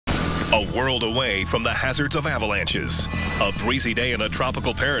A world away from the hazards of avalanches. A breezy day in a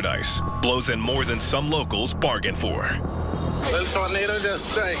tropical paradise blows in more than some locals bargain for. Little tornado just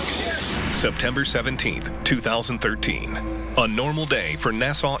struck. September 17th, 2013. A normal day for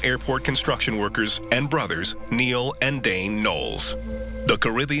Nassau Airport construction workers and brothers Neil and Dane Knowles. The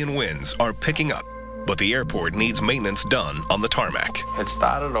Caribbean winds are picking up, but the airport needs maintenance done on the tarmac. It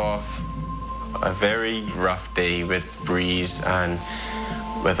started off a very rough day with breeze and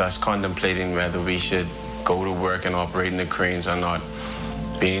with us contemplating whether we should go to work and operating the cranes or not.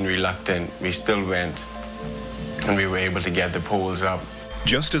 Being reluctant, we still went, and we were able to get the poles up.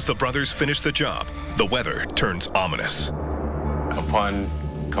 Just as the brothers finish the job, the weather turns ominous. Upon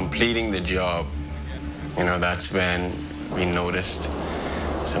completing the job, that's when we noticed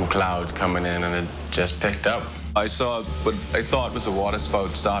some clouds coming in, and it just picked up. I saw what I thought was a water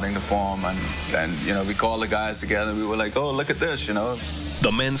spout starting to form, and we called the guys together. We were like, oh, look at this,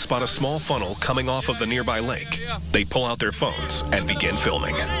 The men spot a small funnel coming off of the nearby lake. They pull out their phones and begin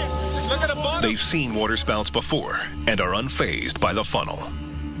filming. They've seen waterspouts before and are unfazed by the funnel.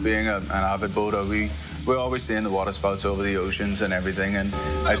 Being an avid boater, we're always seeing the waterspouts over the oceans and everything, and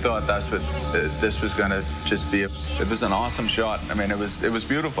I thought that's what this was going to just be. It was an awesome shot. I mean, it was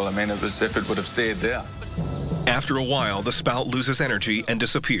beautiful. I mean, it was if it would have stayed there. After a while, the spout loses energy and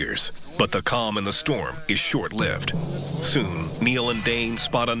disappears, but the calm in the storm is short-lived. Soon, Neil and Dane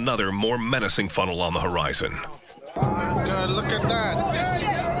spot another, more menacing funnel on the horizon. God, look at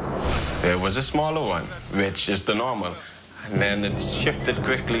that. There was a smaller one, which is the normal, and then it shifted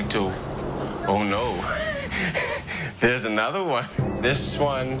quickly to, oh no, there's another one. This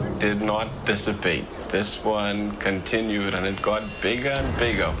one did not dissipate. This one continued, and it got bigger and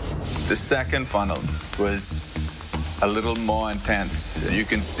bigger. The second funnel was a little more intense. You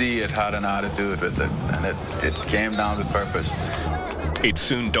can see it had an attitude with it, and it came down with purpose. It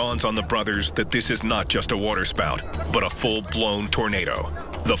soon dawns on the brothers that this is not just a waterspout, but a full-blown tornado.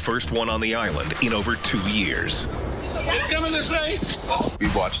 The first one on the island in over 2 years. It's coming this way. We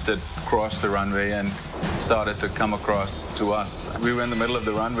watched it cross the runway and started to come across to us. We were in the middle of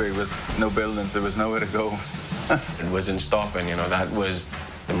the runway with no buildings. There was nowhere to go. It wasn't stopping, that was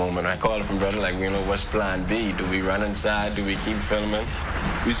the moment I called from brother, like, what's plan B? Do we run inside? Do we keep filming?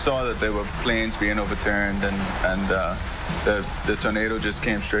 We saw that there were planes being overturned, and the tornado just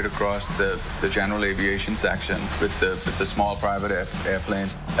came straight across the general aviation section with the small private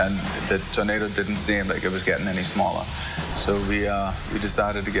airplanes, and the tornado didn't seem like it was getting any smaller. So we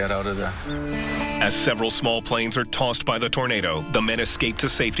decided to get out of there. As several small planes are tossed by the tornado, the men escape to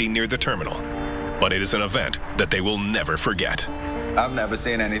safety near the terminal. But it is an event that they will never forget. I've never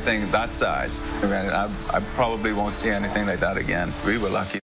seen anything that size. I probably won't see anything like that again. We were lucky.